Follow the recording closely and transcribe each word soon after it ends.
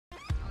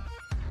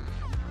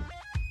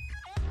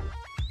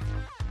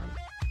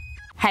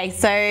Hey,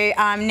 so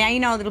now you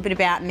know a little bit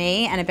about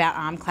me and about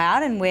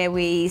ArmCloud and where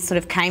we sort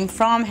of came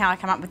from, how I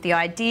came up with the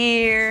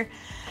idea,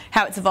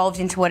 how it's evolved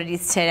into what it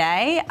is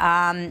today.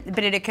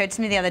 But it occurred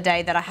to me the other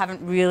day that I haven't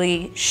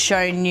really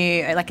shown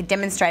you, like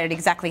demonstrated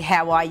exactly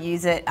how I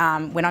use it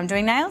when I'm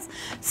doing nails.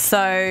 So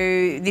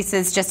this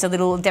is just a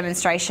little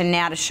demonstration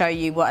now to show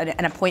you what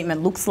an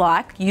appointment looks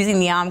like using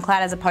the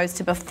ArmCloud as opposed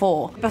to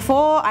before.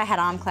 Before I had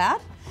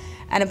ArmCloud,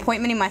 an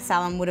appointment in my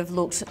salon would have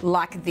looked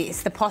like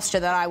this. The posture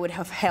that I would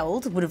have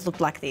held would have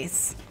looked like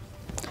this.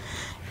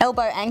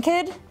 Elbow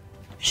anchored,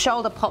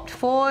 shoulder popped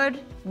forward,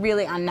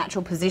 really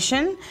unnatural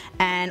position,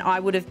 and I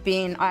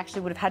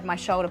actually would have had my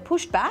shoulder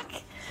pushed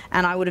back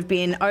and I would have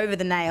been over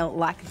the nail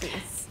like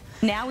this.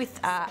 Now with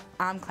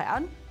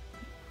ArmCloud,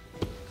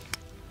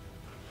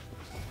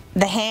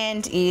 the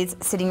hand is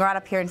sitting right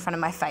up here in front of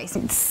my face.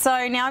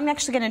 So now I'm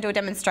actually going to do a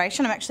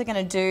demonstration. I'm actually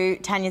going to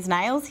do Tanya's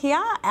nails here.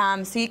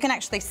 So you can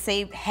actually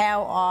see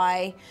how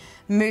I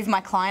move my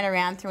client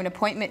around through an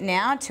appointment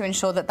now to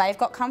ensure that they've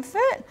got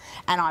comfort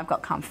and I've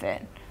got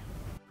comfort.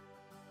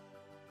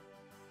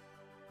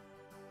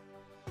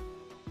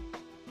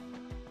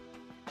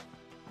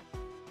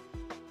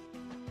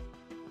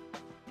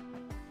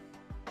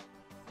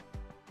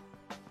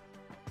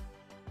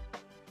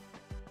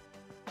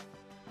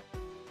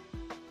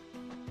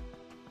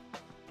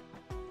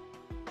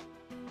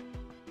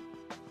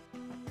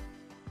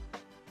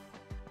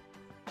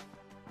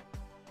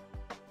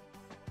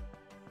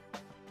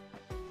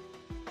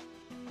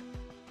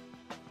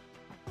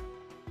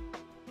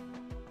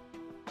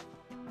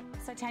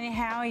 So Tanya,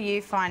 how are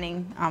you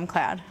finding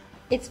ArmCloud?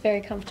 It's very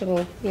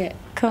comfortable, yeah.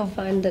 Cool. I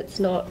find it's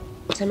not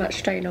so much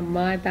strain on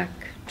my back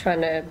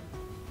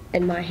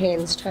and my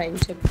hands trying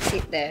to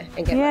sit there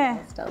and get my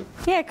nails done.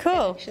 Yeah,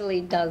 cool. It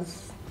actually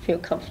does feel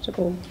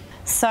comfortable.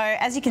 So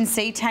as you can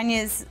see,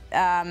 Tanya's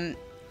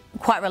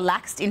quite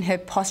relaxed in her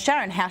posture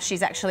and how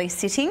she's actually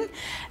sitting.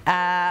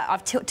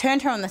 I've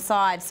turned her on the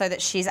side so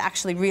that she's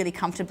actually really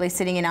comfortably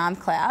sitting in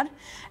ArmCloud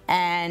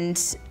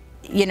and,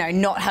 you know,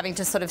 not having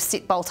to sort of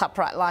sit bolt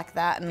upright like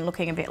that and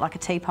looking a bit like a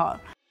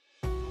teapot.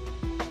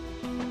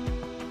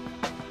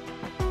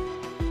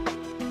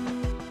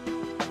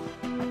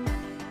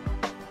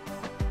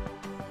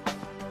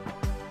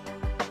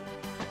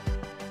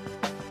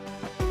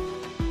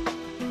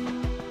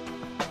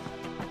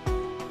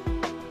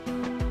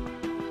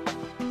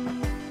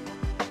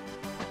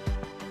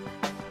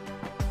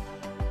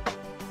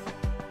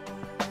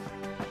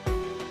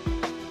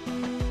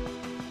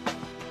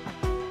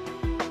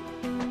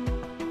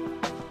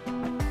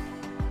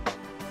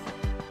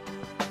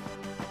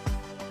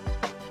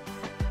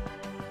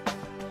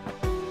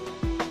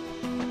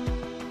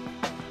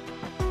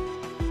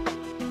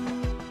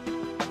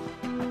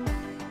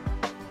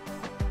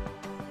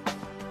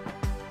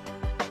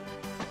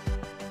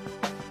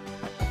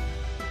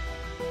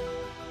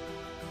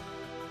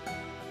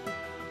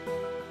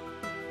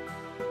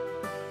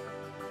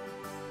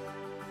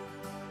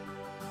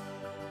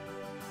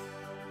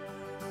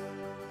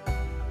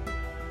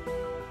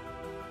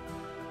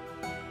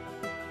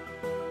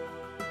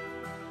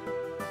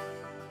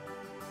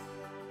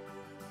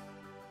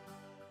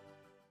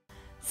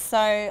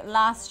 So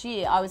last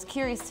year I was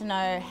curious to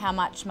know how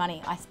much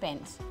money I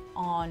spent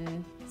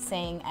on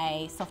seeing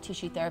a soft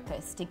tissue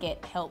therapist to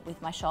get help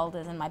with my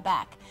shoulders and my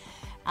back.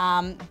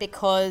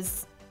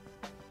 Because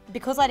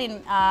I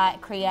didn't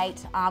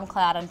create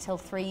ArmCloud until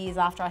 3 years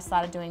after I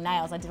started doing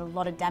nails, I did a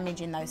lot of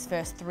damage in those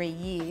first 3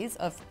 years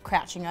of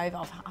crouching over,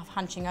 of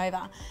hunching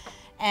over.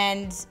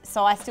 And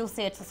so I still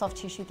see a soft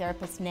tissue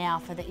therapist now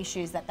for the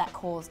issues that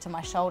caused to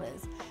my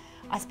shoulders.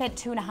 I spent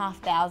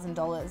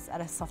 $2,500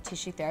 at a soft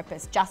tissue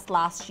therapist just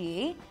last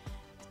year,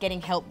 getting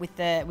help with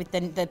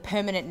the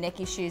permanent neck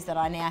issues that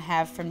I now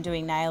have from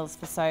doing nails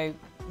for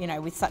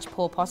with such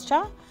poor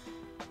posture.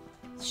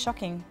 It's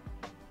shocking,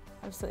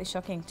 absolutely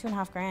shocking.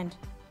 2.5 grand.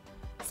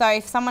 So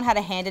if someone had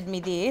handed me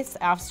this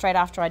straight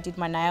after I did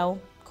my nail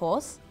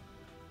course,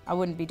 I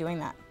wouldn't be doing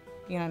that.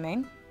 You know what I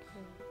mean?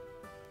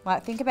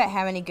 Like, think about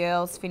how many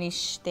girls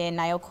finish their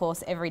nail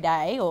course every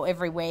day or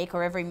every week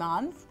or every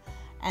month,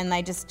 and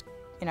they just,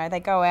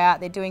 they go out,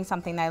 they're doing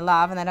something they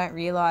love and they don't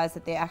realise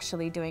that they're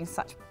actually doing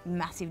such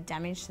massive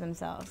damage to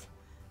themselves.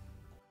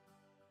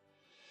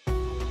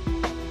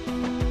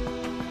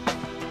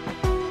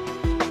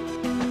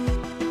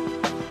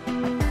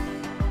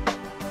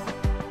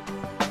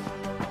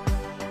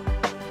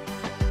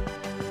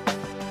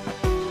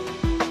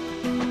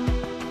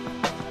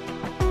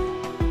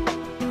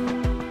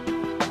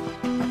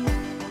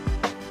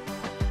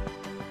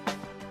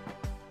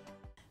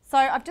 So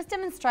I've just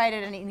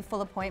demonstrated an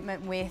in-full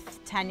appointment with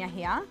Tanya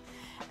here.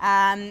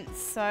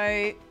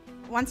 So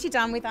once you're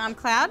done with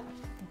ArmCloud,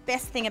 the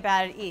best thing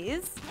about it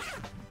is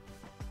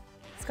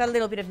it's got a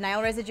little bit of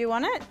nail residue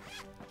on it.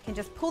 You can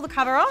just pull the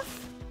cover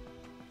off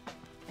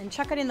and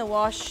chuck it in the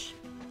wash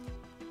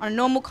on a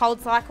normal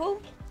cold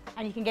cycle,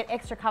 and you can get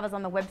extra covers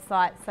on the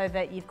website so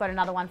that you've got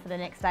another one for the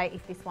next day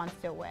if this one's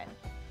still wet.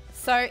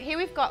 So here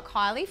we've got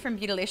Kylie from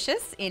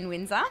Beautylicious in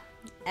Windsor.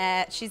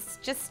 She's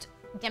just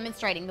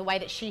demonstrating the way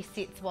that she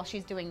sits while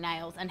she's doing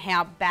nails and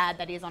how bad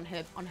that is on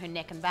her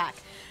neck and back.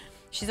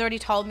 She's already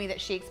told me that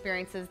she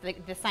experiences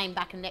the same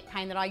back and neck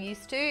pain that I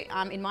used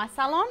to in my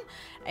salon.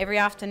 Every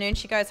afternoon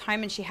she goes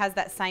home and she has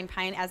that same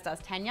pain, as does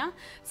Tanya.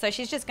 So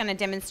she's just going to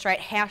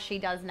demonstrate how she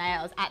does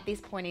nails at this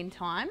point in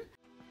time.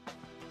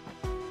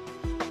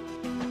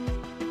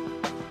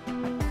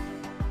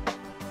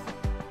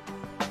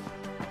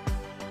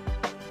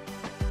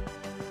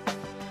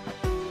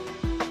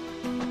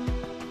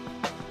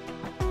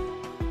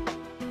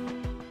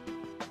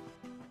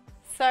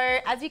 So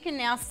as you can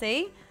now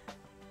see,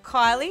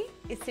 Kylie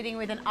is sitting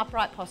with an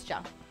upright posture.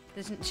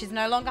 She's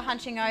no longer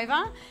hunching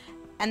over,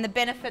 and the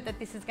benefit that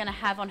this is going to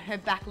have on her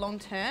back long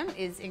term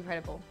is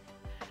incredible.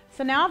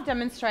 So now I've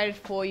demonstrated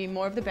for you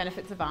more of the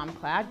benefits of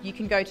ArmCloud. You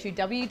can go to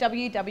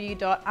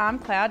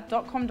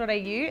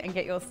www.armcloud.com.au and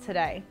get yours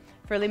today.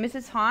 For a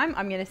limited time,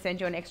 I'm going to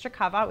send you an extra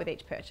cover with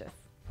each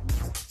purchase.